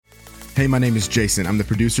Hey, my name is Jason. I'm the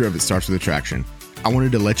producer of It Starts With Attraction. I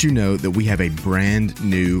wanted to let you know that we have a brand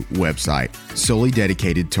new website solely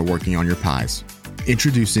dedicated to working on your pies.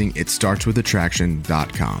 Introducing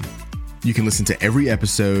itstartswithattraction.com. You can listen to every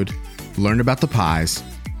episode, learn about the pies,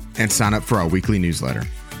 and sign up for our weekly newsletter.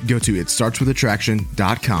 Go to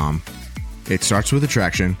itstartswithattraction.com. It starts with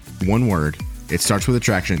attraction, one word,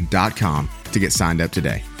 itstartswithattraction.com to get signed up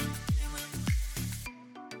today.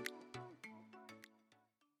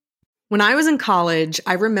 When I was in college,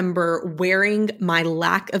 I remember wearing my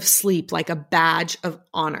lack of sleep like a badge of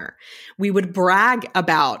honor. We would brag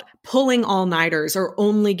about pulling all-nighters or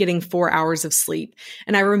only getting 4 hours of sleep.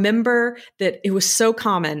 And I remember that it was so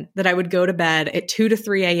common that I would go to bed at 2 to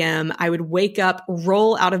 3 a.m. I would wake up,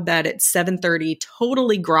 roll out of bed at 7:30,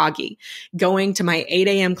 totally groggy, going to my 8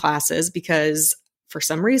 a.m. classes because for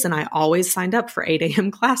some reason, I always signed up for 8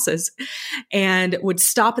 a.m. classes and would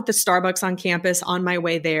stop at the Starbucks on campus on my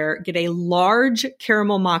way there, get a large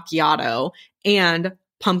caramel macchiato and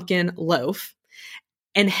pumpkin loaf,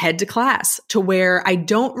 and head to class to where I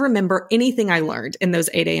don't remember anything I learned in those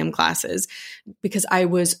 8 a.m. classes because I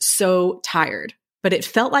was so tired. But it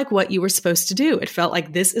felt like what you were supposed to do. It felt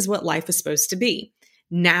like this is what life is supposed to be.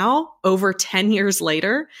 Now, over 10 years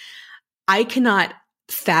later, I cannot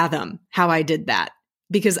fathom how I did that.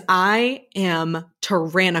 Because I am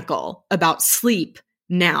tyrannical about sleep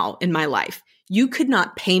now in my life. You could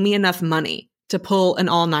not pay me enough money to pull an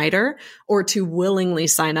all-nighter or to willingly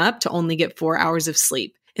sign up to only get 4 hours of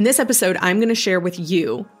sleep. In this episode, I'm going to share with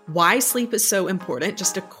you why sleep is so important,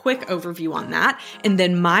 just a quick overview on that, and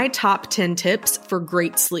then my top 10 tips for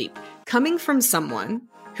great sleep, coming from someone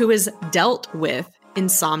who has dealt with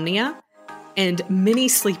insomnia and many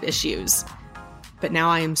sleep issues. But now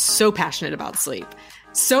I am so passionate about sleep.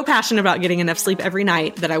 So passionate about getting enough sleep every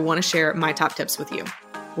night that I want to share my top tips with you.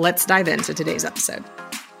 Let's dive into today's episode.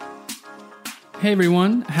 Hey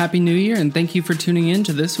everyone, Happy New Year and thank you for tuning in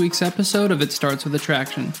to this week's episode of It Starts With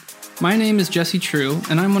Attraction. My name is Jesse True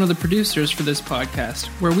and I'm one of the producers for this podcast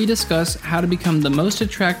where we discuss how to become the most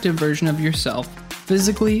attractive version of yourself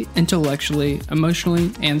physically, intellectually,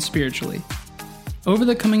 emotionally, and spiritually. Over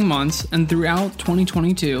the coming months and throughout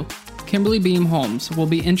 2022, Kimberly Beam Holmes will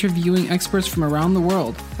be interviewing experts from around the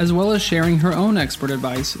world, as well as sharing her own expert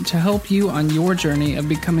advice to help you on your journey of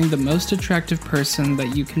becoming the most attractive person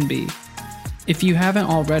that you can be. If you haven't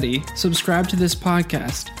already, subscribe to this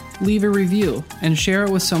podcast, leave a review, and share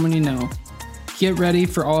it with someone you know. Get ready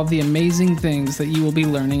for all of the amazing things that you will be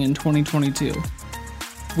learning in 2022.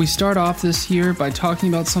 We start off this year by talking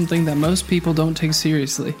about something that most people don't take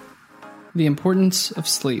seriously: the importance of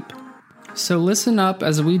sleep. So listen up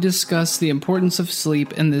as we discuss the importance of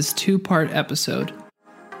sleep in this two-part episode.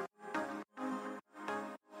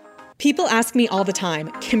 People ask me all the time,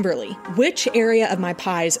 Kimberly, which area of my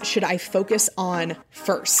pies should I focus on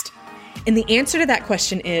first? And the answer to that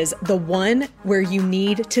question is the one where you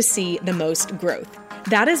need to see the most growth.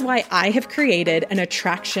 That is why I have created an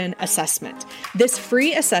attraction assessment. This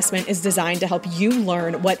free assessment is designed to help you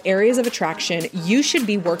learn what areas of attraction you should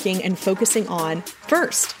be working and focusing on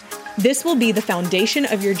first. This will be the foundation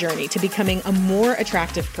of your journey to becoming a more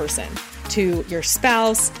attractive person to your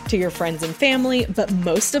spouse, to your friends and family, but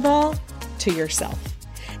most of all, to yourself.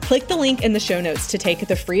 Click the link in the show notes to take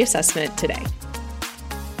the free assessment today.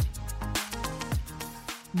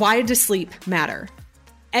 Why does sleep matter?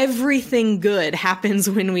 Everything good happens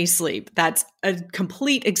when we sleep. That's a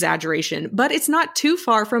complete exaggeration, but it's not too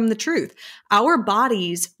far from the truth. Our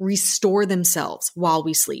bodies restore themselves while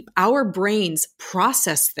we sleep. Our brains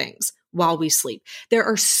process things while we sleep. There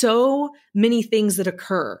are so many things that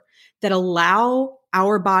occur that allow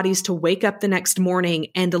our bodies to wake up the next morning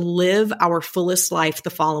and live our fullest life the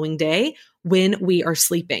following day when we are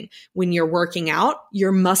sleeping. When you're working out,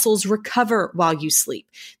 your muscles recover while you sleep.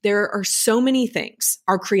 There are so many things.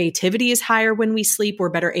 Our creativity is higher when we sleep. We're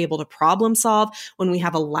better able to problem solve. When we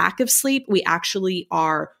have a lack of sleep, we actually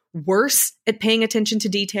are worse at paying attention to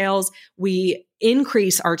details. We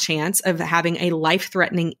increase our chance of having a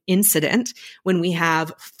life-threatening incident when we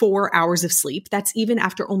have 4 hours of sleep. That's even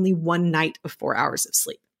after only one night of 4 hours of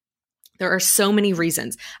sleep. There are so many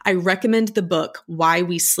reasons. I recommend the book, Why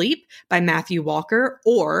We Sleep by Matthew Walker,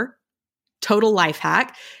 or total life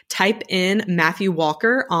hack. Type in Matthew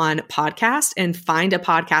Walker on podcast and find a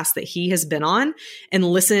podcast that he has been on and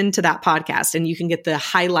listen to that podcast. And you can get the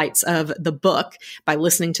highlights of the book by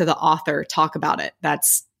listening to the author talk about it.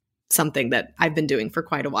 That's something that I've been doing for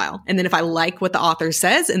quite a while. And then if I like what the author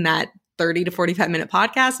says in that 30 to 45 minute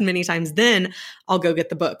podcast, many times then I'll go get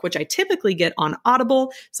the book, which I typically get on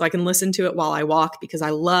Audible so I can listen to it while I walk because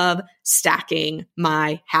I love stacking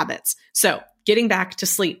my habits. So getting back to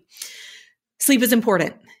sleep. Sleep is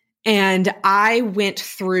important. And I went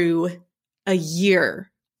through a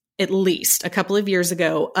year, at least a couple of years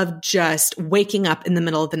ago, of just waking up in the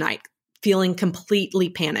middle of the night, feeling completely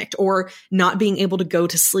panicked or not being able to go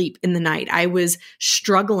to sleep in the night. I was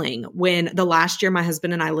struggling when the last year my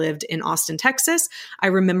husband and I lived in Austin, Texas. I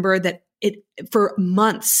remember that for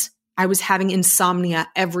months, I was having insomnia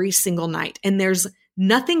every single night. And there's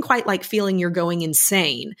nothing quite like feeling you're going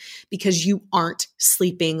insane because you aren't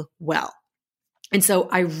sleeping well. And so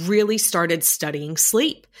I really started studying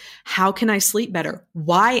sleep. How can I sleep better?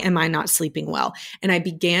 Why am I not sleeping well? And I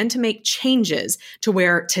began to make changes to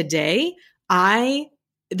where today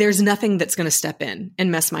there's nothing that's going to step in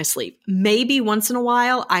and mess my sleep. Maybe once in a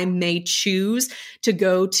while, I may choose to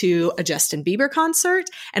go to a Justin Bieber concert.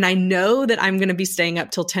 And I know that I'm going to be staying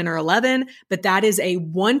up till 10 or 11, but that is a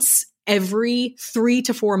once every 3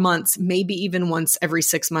 to 4 months, maybe even once every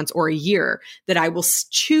 6 months or a year that I will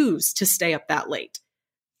choose to stay up that late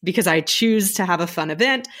because I choose to have a fun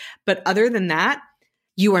event. But other than that,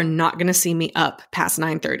 you are not going to see me up past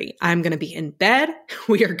 9:30. I'm going to be in bed.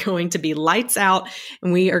 We are going to be lights out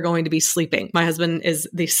and we are going to be sleeping. My husband is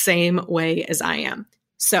the same way as I am.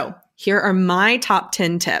 So here are my top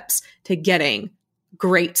 10 tips to getting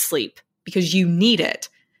great sleep because you need it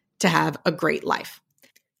to have a great life.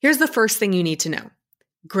 Here's the first thing you need to know.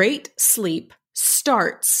 Great sleep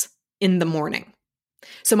starts in the morning.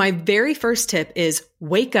 So my very first tip is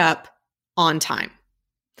wake up on time.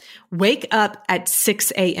 Wake up at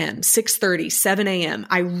 6 a.m., 6:30, 7 a.m.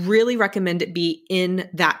 I really recommend it be in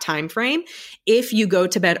that time frame. If you go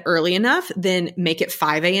to bed early enough, then make it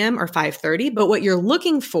 5 a.m. or 5:30. But what you're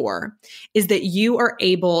looking for is that you are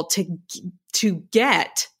able to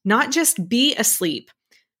get, not just be asleep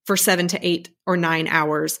for 7 to 8 or 9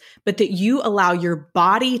 hours, but that you allow your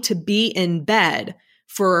body to be in bed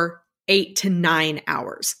for 8 to 9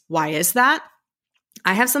 hours. Why is that?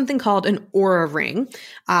 I have something called an Oura ring.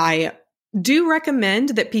 I do recommend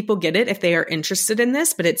that people get it if they are interested in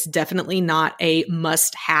this, but it's definitely not a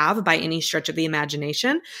must-have by any stretch of the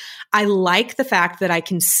imagination. I like the fact that I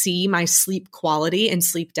can see my sleep quality and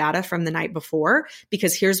sleep data from the night before,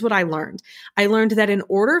 because here's what I learned. I learned that in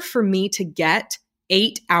order for me to get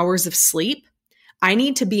 8 hours of sleep, I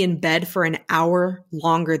need to be in bed for an hour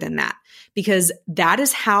longer than that, because that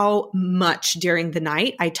is how much during the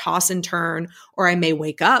night I toss and turn, or I may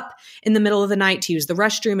wake up in the middle of the night to use the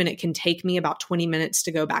restroom and it can take me about 20 minutes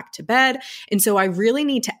to go back to bed. And so I really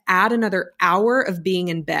need to add another hour of being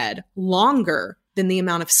in bed longer than the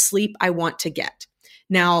amount of sleep I want to get.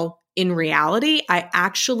 Now, in reality, I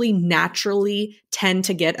actually naturally tend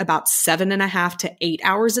to get about 7.5 to 8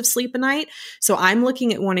 hours of sleep a night. So I'm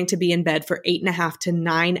looking at wanting to be in bed for 8.5 to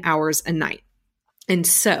 9 hours a night. And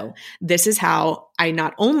so this is how I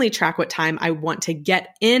not only track what time I want to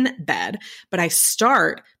get in bed, but I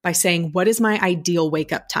start by saying, what is my ideal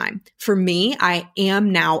wake up time? For me, I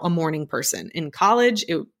am now a morning person. In college,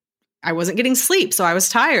 I wasn't getting sleep, so I was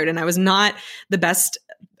tired and I was not the best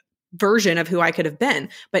version of who I could have been.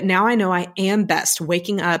 But now I know I am best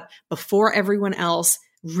waking up before everyone else,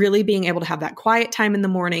 really being able to have that quiet time in the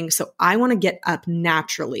morning. So I want to get up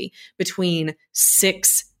naturally between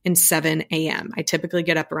 6 and 7 a.m. I typically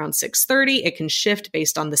get up around 6:30. It can shift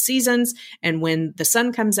based on the seasons and when the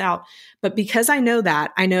sun comes out. But because I know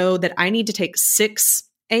that I need to take 6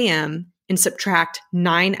 a.m. and subtract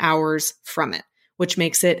 9 hours from it, which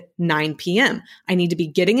makes it 9 p.m. I need to be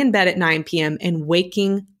getting in bed at 9 p.m. and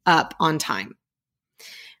waking up on time.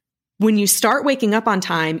 When you start waking up on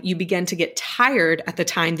time, you begin to get tired at the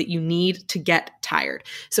time that you need to get tired.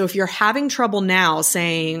 So if you're having trouble now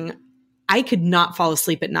saying, I could not fall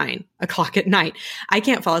asleep at 9 o'clock at night, I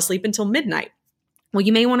can't fall asleep until midnight. Well,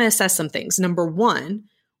 you may want to assess some things. Number one,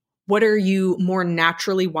 what are you more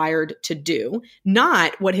naturally wired to do?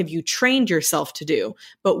 Not what have you trained yourself to do,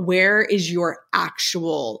 but where is your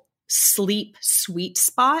actual sleep sweet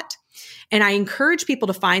spot? And I encourage people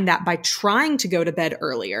to find that by trying to go to bed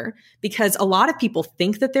earlier, because a lot of people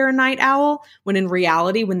think that they're a night owl, when in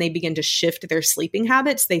reality, when they begin to shift their sleeping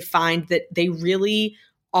habits, they find that they really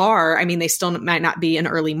are. I mean, they still might not be an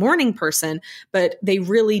early morning person, but they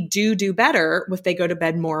really do better if they go to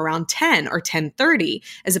bed more around 10 or 10:30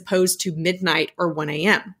 as opposed to midnight or 1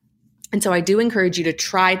 a.m. And so I do encourage you to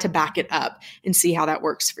try to back it up and see how that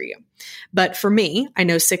works for you. But for me, I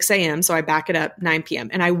know 6 a.m., so I back it up 9 p.m.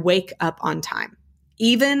 and I wake up on time.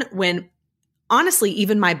 Even when, honestly,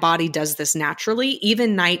 even my body does this naturally.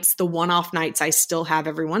 Even nights, the one-off nights I still have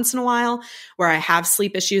every once in a while where I have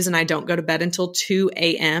sleep issues and I don't go to bed until 2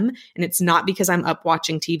 a.m. And it's not because I'm up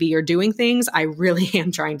watching TV or doing things. I really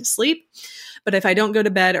am trying to sleep. But if I don't go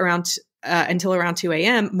to bed until around 2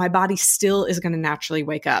 a.m., my body still is going to naturally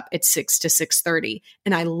wake up at 6 to 6:30,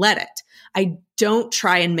 and I let it. I don't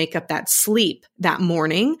try and make up that sleep that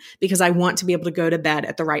morning because I want to be able to go to bed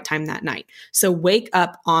at the right time that night. So wake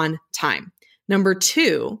up on time. Number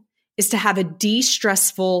 2 is to have a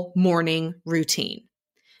de-stressful morning routine.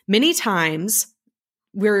 Many times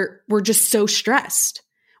we're just so stressed.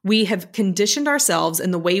 We have conditioned ourselves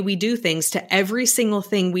and the way we do things to every single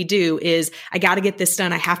thing we do is, I got to get this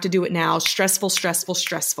done. I have to do it now. Stressful, stressful,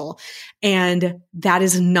 stressful. And that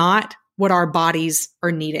is not what our bodies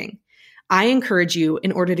are needing. I encourage you,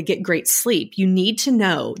 in order to get great sleep, you need to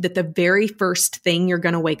know that the very first thing you're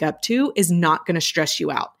going to wake up to is not going to stress you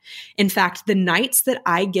out. In fact, the nights that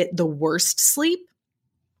I get the worst sleep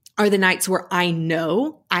are the nights where I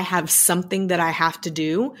know I have something that I have to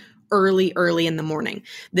do early in the morning.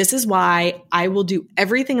 This is why I will do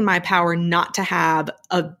everything in my power not to have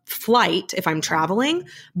a flight if I'm traveling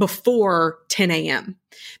before 10 a.m.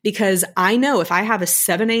 Because I know if I have a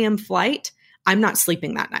 7 a.m. flight, I'm not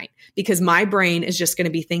sleeping that night because my brain is just going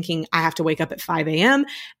to be thinking I have to wake up at 5 a.m.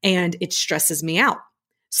 and it stresses me out.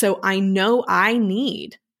 So I know I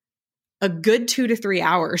need a good 2 to 3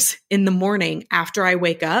 hours in the morning after I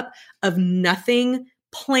wake up of nothing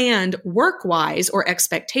planned work-wise or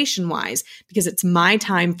expectation-wise, because it's my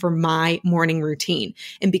time for my morning routine.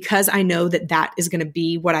 And because I know that that is going to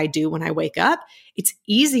be what I do when I wake up, it's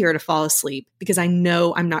easier to fall asleep because I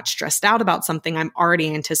know I'm not stressed out about something I'm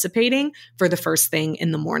already anticipating for the first thing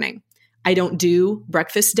in the morning. I don't do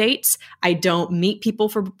breakfast dates. I don't meet people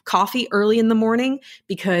for coffee early in the morning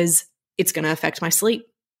because it's going to affect my sleep.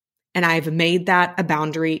 And I've made that a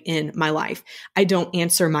boundary in my life. I don't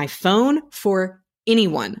answer my phone for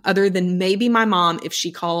anyone other than maybe my mom if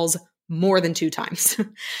she calls more than 2 times.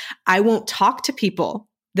 I won't talk to people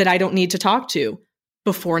that I don't need to talk to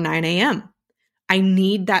before 9 a.m. I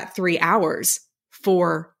need that 3 hours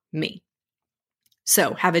for me.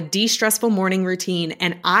 So have a de-stressful morning routine.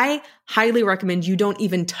 And I highly recommend you don't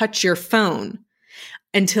even touch your phone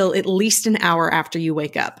until at least an hour after you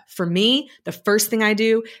wake up. For me, the first thing I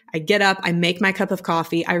do, I get up, I make my cup of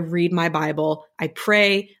coffee, I read my Bible, I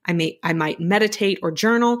pray, I might meditate or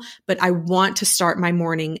journal, but I want to start my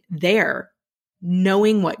morning there,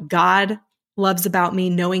 knowing what God loves about me,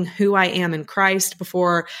 knowing who I am in Christ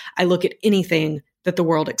before I look at anything that the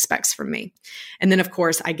world expects from me. And then, of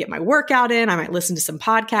course, I get my workout in, I might listen to some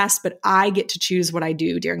podcasts, but I get to choose what I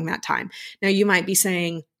do during that time. Now, you might be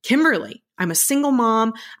saying, Kimberly, I'm a single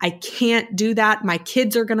mom. I can't do that. My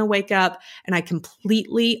kids are going to wake up, and I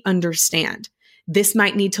completely understand. This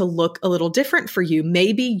might need to look a little different for you.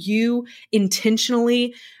 Maybe you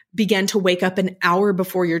intentionally begin to wake up an hour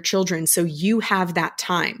before your children so you have that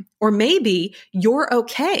time. Or maybe you're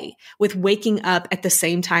okay with waking up at the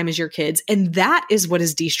same time as your kids, and that is what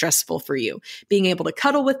is de-stressful for you, being able to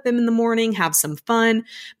cuddle with them in the morning, have some fun.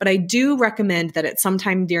 But I do recommend that at some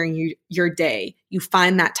time during your day, you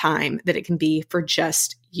find that time that it can be for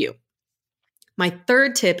just you. My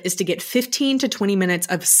third tip is to get 15 to 20 minutes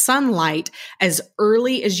of sunlight as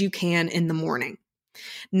early as you can in the morning.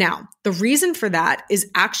 Now, the reason for that is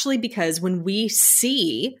actually because when we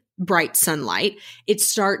see bright sunlight, it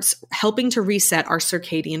starts helping to reset our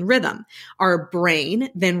circadian rhythm. Our brain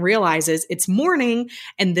then realizes it's morning,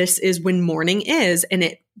 and this is when morning is, and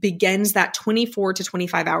it begins that 24 to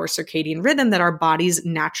 25 hour circadian rhythm that our body's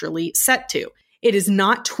naturally set to. It is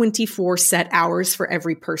not 24 set hours for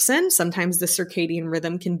every person. Sometimes the circadian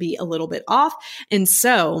rhythm can be a little bit off. And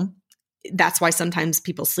so that's why sometimes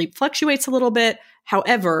people's sleep fluctuates a little bit.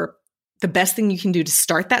 However, the best thing you can do to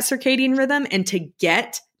start that circadian rhythm and to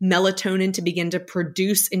get melatonin to begin to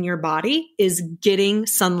produce in your body is getting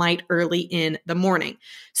sunlight early in the morning.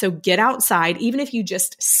 So get outside, even if you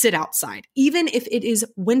just sit outside, even if it is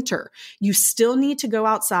winter, you still need to go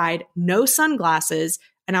outside, no sunglasses.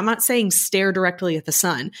 And I'm not saying stare directly at the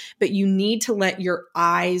sun, but you need to let your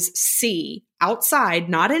eyes see outside,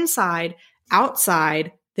 not inside,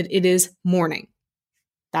 outside, that it is morning.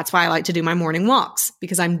 That's why I like to do my morning walks,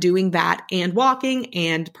 because I'm doing that and walking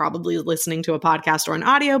and probably listening to a podcast or an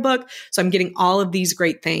audiobook. So I'm getting all of these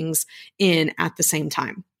great things in at the same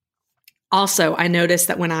time. Also, I noticed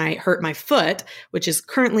that when I hurt my foot, which is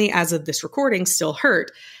currently, as of this recording, still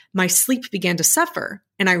hurt, my sleep began to suffer.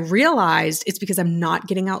 And I realized it's because I'm not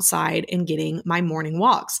getting outside and getting my morning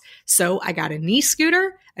walks. So I got a knee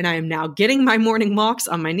scooter, and I am now getting my morning walks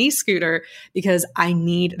on my knee scooter because I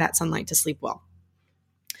need that sunlight to sleep well.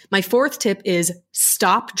 My fourth tip is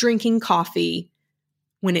stop drinking coffee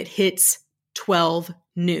when it hits 12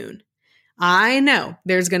 noon. I know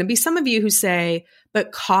there's going to be some of you who say,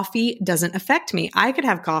 but coffee doesn't affect me. I could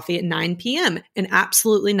have coffee at 9 p.m. and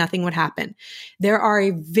absolutely nothing would happen. There are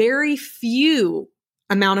a very few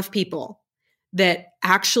amount of people that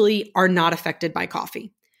actually are not affected by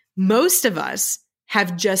coffee. Most of us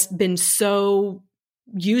have just been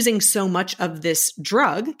using so much of this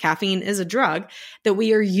drug, caffeine is a drug, that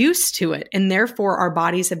we are used to it. And therefore our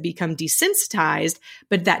bodies have become desensitized,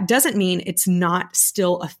 but that doesn't mean it's not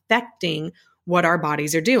still affecting what our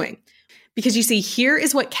bodies are doing. Because you see, here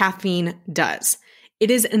is what caffeine does.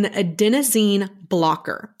 It is an adenosine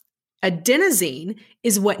blocker. Adenosine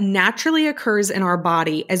is what naturally occurs in our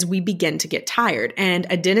body as we begin to get tired. And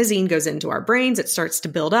adenosine goes into our brains, it starts to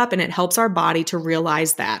build up, and it helps our body to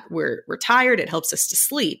realize that we're tired. It helps us to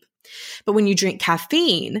sleep. But when you drink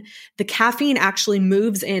caffeine, the caffeine actually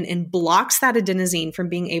moves in and blocks that adenosine from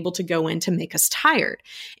being able to go in to make us tired.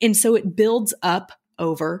 And so it builds up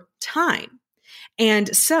over time.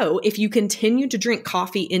 And so if you continue to drink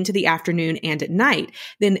coffee into the afternoon and at night,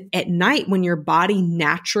 then at night when your body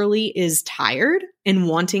naturally is tired and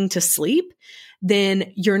wanting to sleep,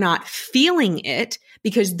 then you're not feeling it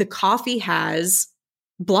because the coffee has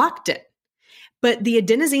blocked it. But the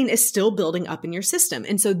adenosine is still building up in your system.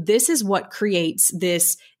 And so this is what creates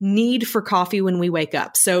this need for coffee when we wake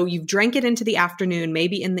up. So you've drank it into the afternoon,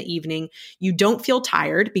 maybe in the evening. You don't feel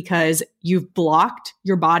tired because you've blocked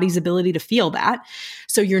your body's ability to feel that.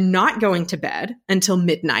 So you're not going to bed until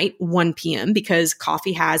midnight, 1 p.m., because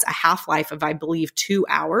coffee has a half-life of, I believe, 2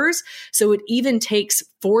 hours. So it even takes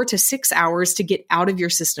 4 to 6 hours to get out of your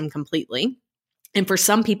system completely. And for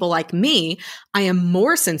some people like me, I am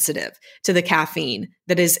more sensitive to the caffeine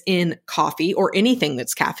that is in coffee or anything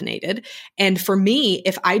that's caffeinated. And for me,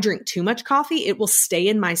 if I drink too much coffee, it will stay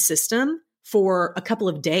in my system for a couple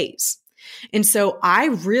of days. And so I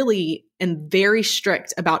really am very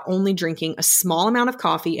strict about only drinking a small amount of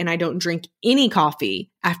coffee, and I don't drink any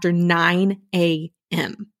coffee after 9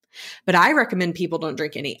 a.m. But I recommend people don't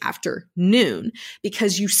drink any after noon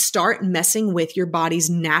because you start messing with your body's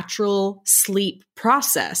natural sleep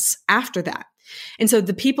process after that. And so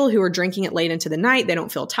the people who are drinking it late into the night, they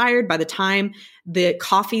don't feel tired. By the time the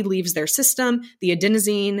coffee leaves their system, the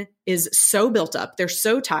adenosine is so built up, they're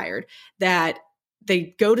so tired that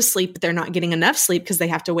they go to sleep, but they're not getting enough sleep because they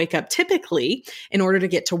have to wake up typically in order to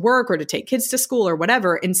get to work or to take kids to school or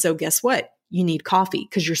whatever. And so guess what? You need coffee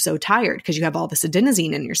because you're so tired because you have all this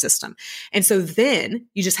adenosine in your system. And so then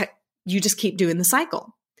you just keep doing the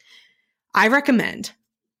cycle. I recommend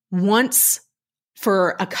once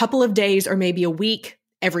for a couple of days or maybe a week,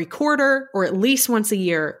 every quarter, or at least once a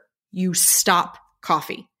year, you stop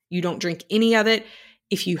coffee. You don't drink any of it.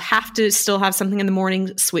 If you have to still have something in the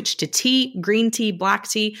morning, switch to tea, green tea, black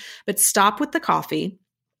tea, but stop with the coffee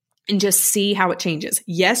and just see how it changes.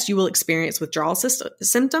 Yes, you will experience withdrawal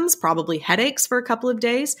symptoms, probably headaches for a couple of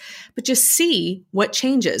days, but just see what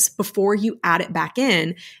changes before you add it back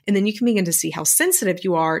in. And then you can begin to see how sensitive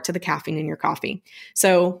you are to the caffeine in your coffee.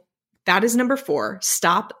 So that is number 4,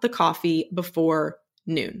 stop the coffee before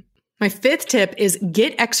noon. My 5th tip is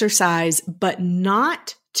get exercise, but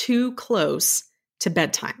not too close to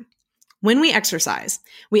bedtime. When we exercise,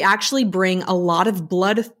 we actually bring a lot of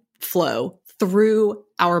blood flow through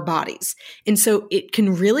our bodies. And so it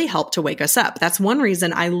can really help to wake us up. That's one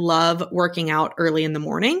reason I love working out early in the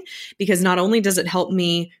morning, because not only does it help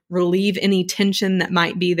me relieve any tension that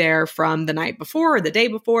might be there from the night before or the day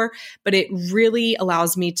before, but it really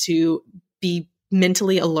allows me to be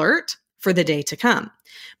mentally alert for the day to come.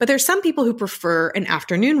 But there's some people who prefer an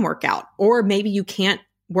afternoon workout, or maybe you can't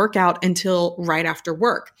work out until right after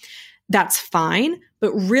work. That's fine,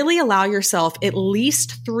 but really allow yourself at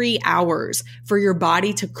least 3 hours for your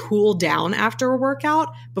body to cool down after a workout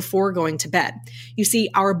before going to bed. You see,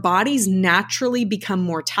 our bodies naturally become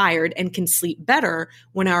more tired and can sleep better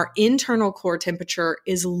when our internal core temperature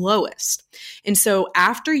is lowest. And so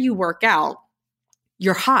after you work out,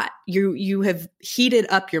 you're hot. You have heated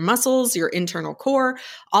up your muscles, your internal core,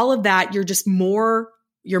 all of that.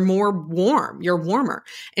 You're more warm, you're warmer.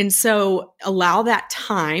 And so allow that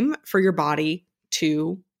time for your body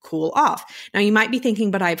to cool off. Now you might be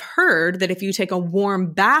thinking, but I've heard that if you take a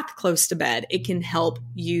warm bath close to bed, it can help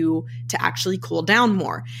you to actually cool down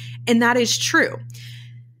more. And that is true.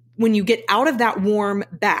 When you get out of that warm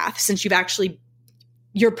bath, since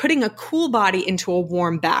you're putting a cool body into a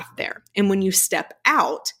warm bath there. And when you step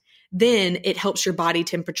out, then it helps your body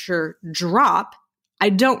temperature drop. I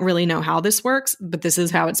don't really know how this works, but this is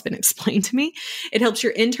how it's been explained to me. It helps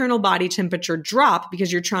your internal body temperature drop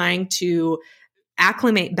because you're trying to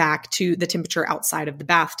acclimate back to the temperature outside of the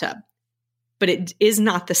bathtub. but it is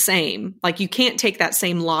not the same. Like you can't take that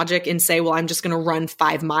same logic and say, well, I'm just going to run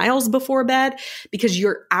 5 miles before bed, because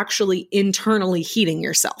you're actually internally heating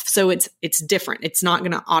yourself. So it's different. It's not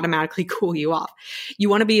going to automatically cool you off. You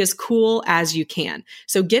want to be as cool as you can.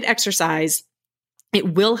 So get exercise.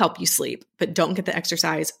 It will help you sleep, but don't get the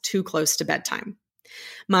exercise too close to bedtime.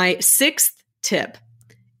 My 6th tip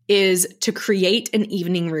is to create an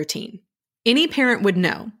evening routine. Any parent would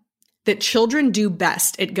know that children do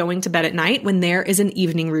best at going to bed at night when there is an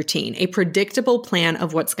evening routine, a predictable plan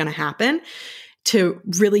of what's going to happen to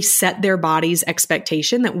really set their body's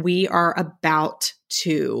expectation that we are about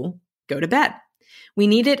to go to bed. We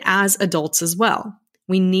need it as adults as well.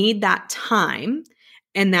 We need that time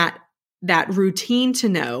and that routine to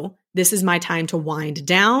know this is my time to wind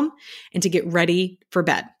down and to get ready for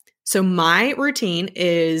bed. So my routine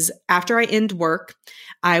is after I end work,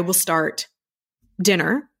 I will start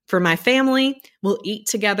dinner for my family. We'll eat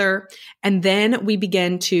together. And then we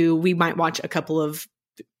might watch a couple of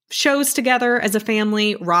shows together as a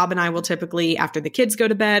family. Rob and I will typically, after the kids go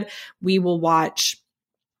to bed, we will watch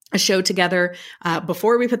a show together.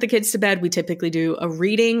 Before we put the kids to bed, we typically do a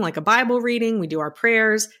reading, like a Bible reading. We do our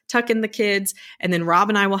prayers, tuck in the kids, and then Rob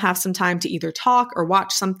and I will have some time to either talk or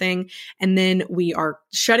watch something. And then we are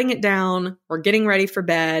shutting it down. We're getting ready for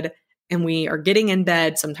bed and we are getting in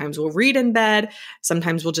bed. Sometimes we'll read in bed.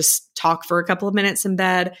 Sometimes we'll just talk for a couple of minutes in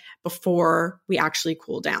bed before we actually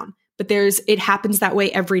cool down. But it happens that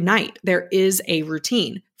way every night. There is a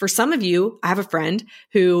routine. For some of you, I have a friend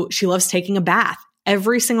who she loves taking a bath.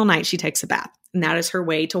 Every single night she takes a bath, and that is her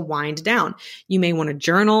way to wind down. You may want to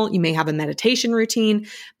journal. You may have a meditation routine,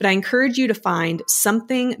 but I encourage you to find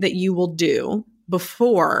something that you will do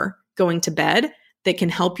before going to bed that can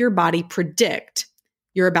help your body predict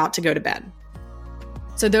you're about to go to bed.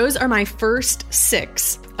 So those are my first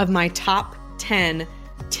 6 of my top 10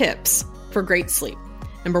 tips for great sleep.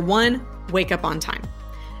 Number 1, wake up on time.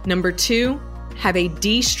 Number 2, have a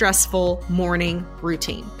de-stressful morning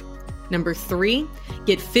routine. Number 3,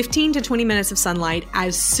 get 15 to 20 minutes of sunlight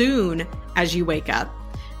as soon as you wake up.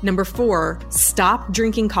 Number 4, stop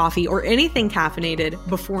drinking coffee or anything caffeinated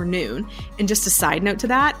before noon. And just a side note to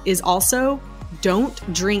that is also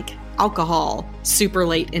don't drink alcohol super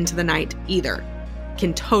late into the night either.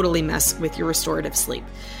 Can totally mess with your restorative sleep.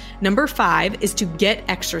 Number 5 is to get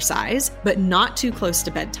exercise, but not too close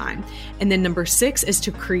to bedtime. And then number 6 is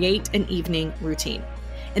to create an evening routine.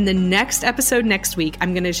 In the next episode next week,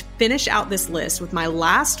 I'm going to finish out this list with my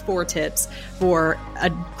last 4 tips for a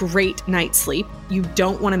great night's sleep. You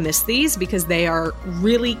don't want to miss these because they are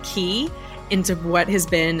really key into what has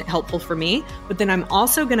been helpful for me. But then I'm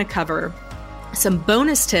also going to cover some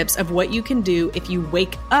bonus tips of what you can do if you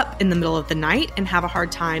wake up in the middle of the night and have a hard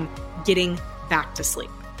time getting back to sleep.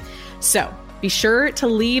 So be sure to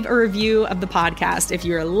leave a review of the podcast. If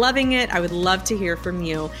you're loving it, I would love to hear from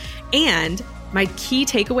you. And my key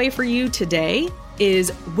takeaway for you today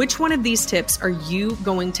is which one of these tips are you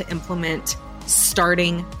going to implement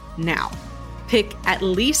starting now? Pick at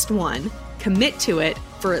least one, commit to it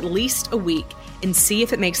for at least a week, and see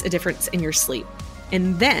if it makes a difference in your sleep.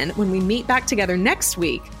 And then when we meet back together next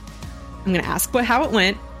week, I'm going to ask how it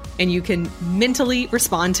went, and you can mentally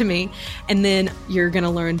respond to me. And then you're going to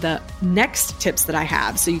learn the next tips that I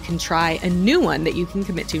have so you can try a new one that you can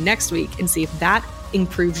commit to next week and see if that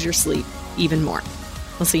improves your sleep even more.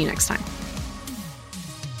 We'll see you next time.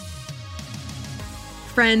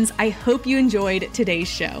 Friends, I hope you enjoyed today's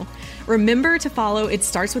show. Remember to follow It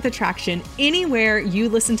Starts With Attraction anywhere you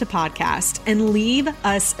listen to podcasts and leave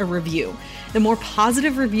us a review. The more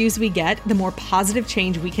positive reviews we get, the more positive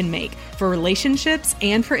change we can make for relationships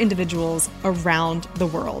and for individuals around the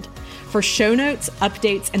world. For show notes,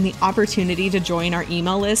 updates, and the opportunity to join our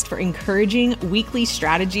email list for encouraging weekly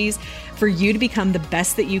strategies for you to become the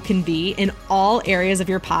best that you can be in all areas of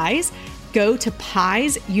your pies, go to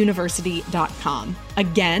piesuniversity.com.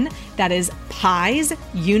 Again, that is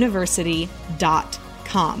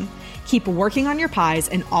piesuniversity.com. Keep working on your pies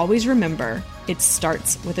and always remember, it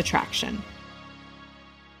starts with attraction.